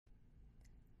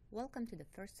Welcome to the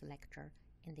first lecture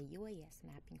in the UAS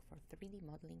Mapping for 3D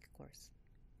Modeling course.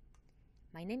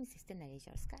 My name is Justyna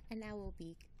Jeziorska and I will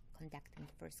be conducting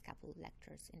the first couple of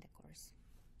lectures in the course.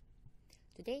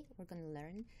 Today we're going to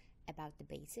learn about the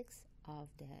basics of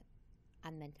the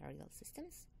unmanned aerial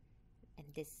systems, and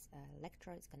this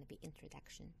lecture is going to be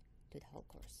introduction to the whole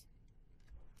course.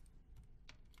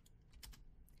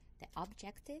 The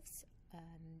objectives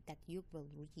that you will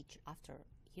reach after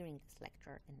hearing this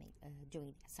lecture and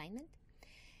doing the assignment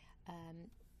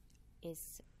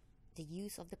is the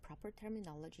use of the proper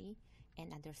terminology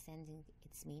and understanding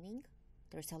its meaning.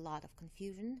 There's a lot of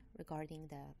confusion regarding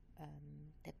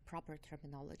the proper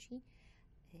terminology,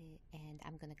 and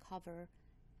I'm going to cover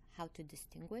how to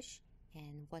distinguish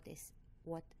and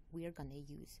what we're going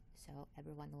to use, so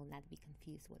everyone will not be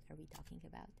confused what are we talking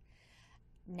about.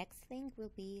 Next thing will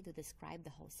be to describe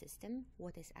the whole system.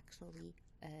 What is actually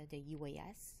the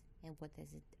UAS and what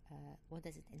does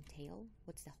it entail?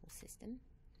 What's the whole system?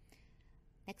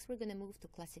 Next, we're going to move to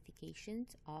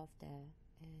classifications of the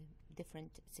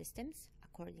different systems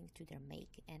according to their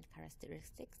make and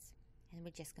characteristics, and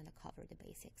we're just going to cover the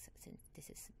basics since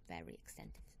this is a very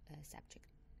extensive subject.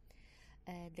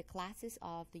 The classes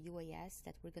of the UAS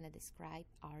that we're going to describe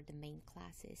are the main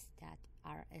classes that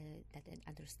an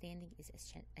understanding is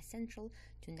essential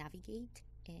to navigate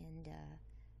and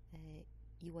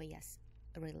UAS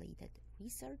related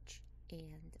research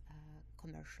and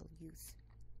commercial use.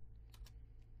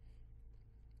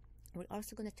 We're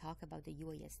also going to talk about the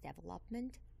UAS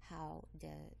development, how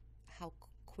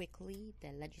quickly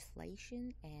the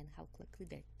legislation and how quickly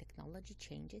the technology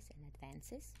changes and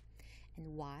advances, and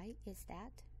why is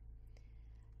that.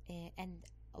 And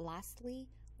lastly,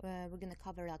 we're going to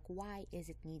cover why is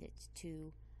it needed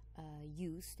to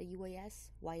use the UAS,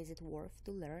 why is it worth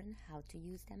to learn how to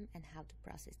use them and how to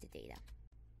process the data.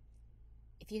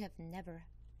 If you have never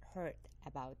heard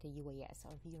about the UAS,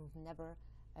 or if you've never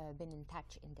been in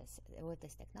touch with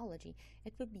this technology,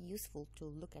 it would be useful to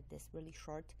look at this really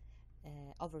short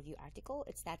overview article.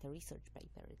 It's not a research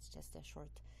paper, it's just a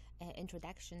short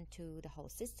introduction to the whole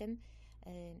system,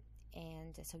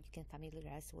 and so you can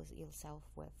familiarize yourself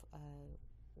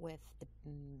with the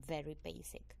very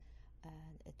basic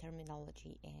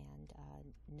terminology and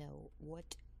know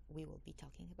what we will be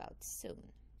talking about soon.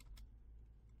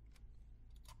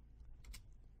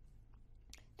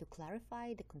 To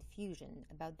clarify the confusion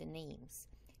about the names,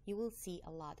 you will see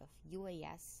a lot of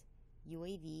UAS,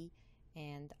 UAV,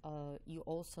 and you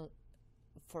also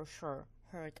for sure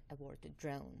heard a word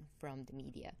drone from the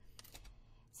media.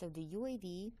 So the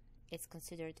UAV is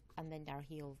considered unmanned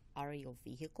aerial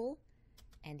vehicle,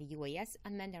 and the UAS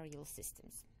unmanned aerial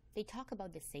systems. They talk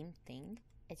about the same thing,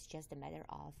 it's just a matter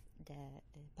of the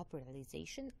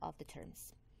popularization of the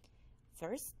terms.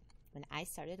 First, when I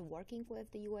started working with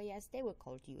the UAS, they were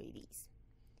called UAVs.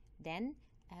 Then,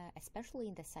 especially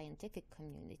in the scientific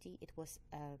community, it was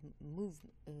moved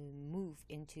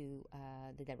into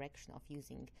the direction of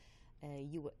using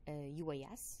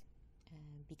UAS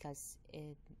because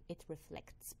it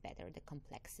reflects better the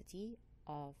complexity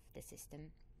of the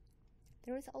system.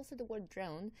 There is also the word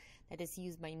drone that is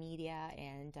used by media,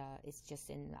 and it's just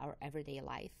in our everyday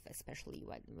life, especially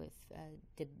with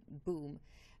the boom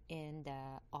in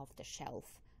the off-the-shelf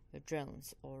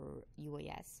drones or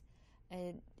UAS.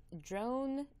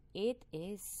 Drone, it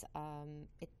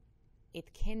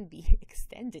can be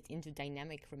extended into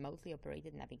dynamic remotely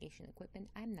operated navigation equipment.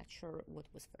 I'm not sure what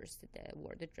was first, the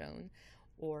word drone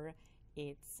or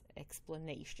its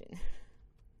explanation.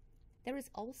 There is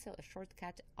also a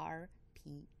shortcut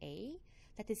RPA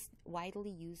that is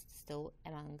widely used still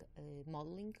among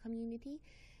modeling community.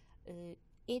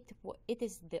 It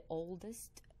is the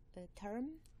oldest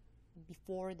term.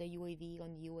 Before the UAV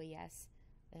and UAS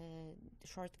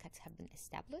shortcuts have been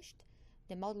established,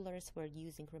 the modelers were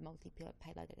using remotely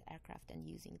piloted aircraft and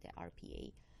using the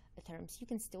RPA terms. You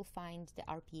can still find the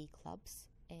RPA clubs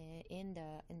in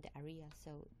the area,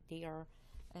 so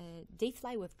they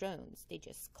fly with drones. They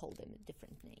just call them a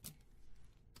different name.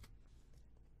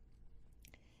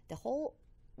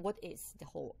 What is the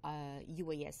whole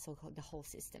UAS, so the whole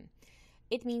system?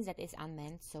 It means that it's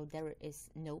unmanned, so there is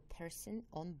no person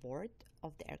on board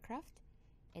of the aircraft.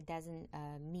 It doesn't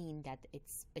mean that it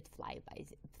flies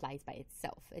by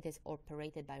itself. It is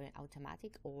operated by an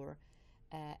automatic or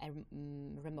a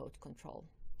remote control.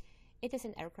 It is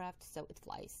an aircraft, so it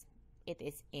flies. It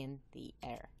is in the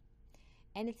air.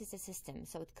 And it is a system,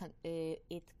 so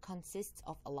it consists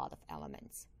of a lot of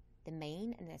elements. The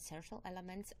main and essential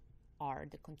elements are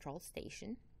the control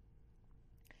station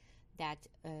that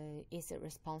is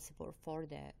responsible for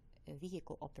the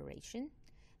vehicle operation.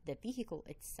 the vehicle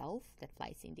itself that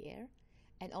flies in the air,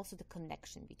 and also the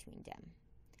connection between them.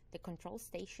 The control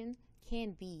station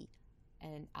can be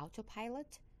an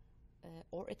autopilot,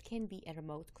 or it can be a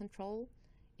remote control.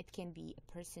 It can be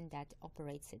a person that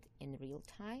operates it in real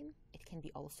time. It can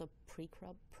be also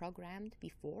pre-programmed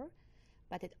before,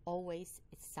 but it always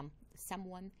is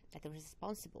someone that is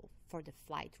responsible for the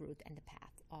flight route and the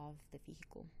path of the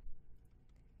vehicle.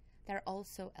 There are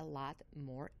also a lot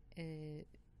more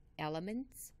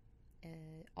elements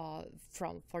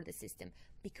for the system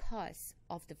because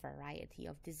of the variety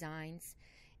of designs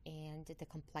and the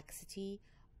complexity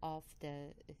of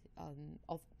the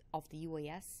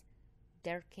UAS.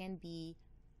 There can be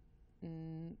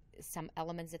some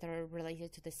elements that are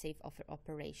related to the safe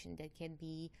operation. There can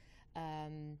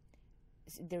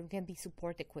be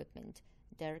support equipment.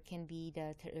 There can be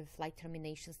the flight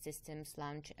termination systems,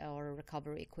 launch or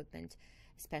recovery equipment,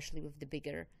 especially with the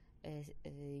bigger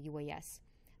UAS.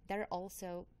 There are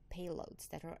also payloads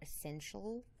that are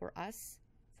essential for us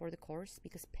for the course,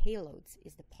 because payloads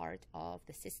is the part of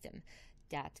the system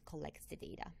that collects the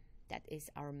data. That is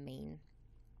our main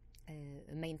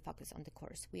focus on the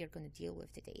course. We are going to deal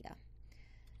with the data.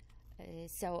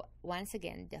 So once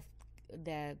again,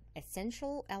 the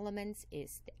essential elements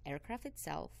is the aircraft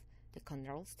itself, the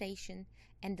control station,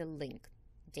 and the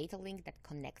data link that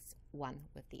connects one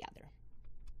with the other.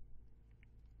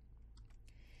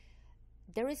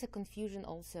 There is a confusion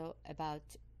also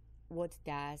about what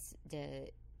does the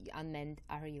unmanned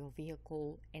aerial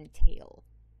vehicle entail.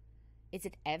 Is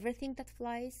it everything that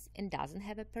flies and doesn't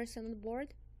have a person on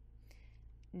board?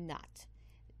 Not.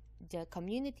 The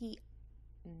community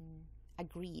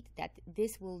agreed that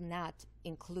this will not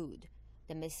include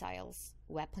the missiles,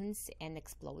 weapons, and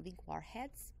exploding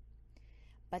warheads,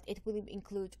 but it will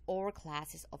include all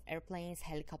classes of airplanes,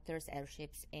 helicopters,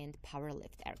 airships, and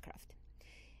power-lift aircraft.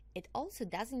 It also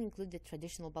doesn't include the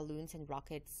traditional balloons and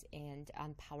rockets and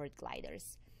unpowered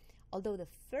gliders. Although the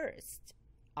first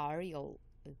aerial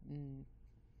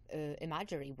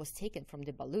imagery was taken from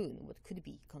the balloon, what could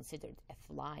be considered a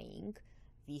flying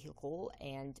vehicle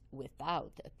and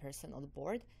without a person on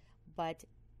board, but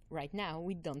right now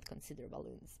we don't consider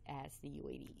balloons as the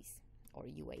UAVs or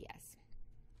UAS.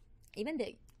 Even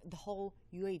the whole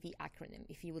UAV acronym,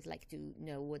 if you would like to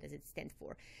know what does it stand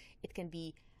for, it can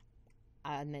be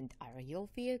unmanned aerial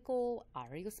vehicle,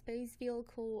 aerospace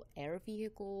vehicle, air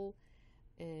vehicle,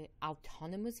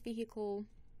 autonomous vehicle.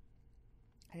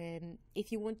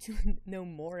 If you want to know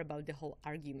more about the whole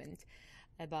argument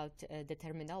about the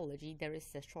terminology, there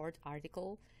is a short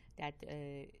article that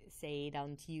say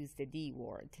don't use the D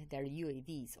word. They're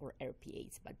UAVs or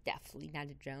RPAs, but definitely not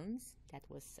drones. That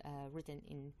was written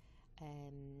in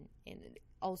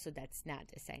also that's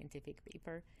not a scientific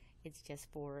paper. It's just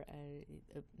for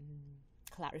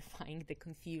clarifying the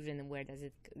confusion and where does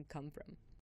it come from.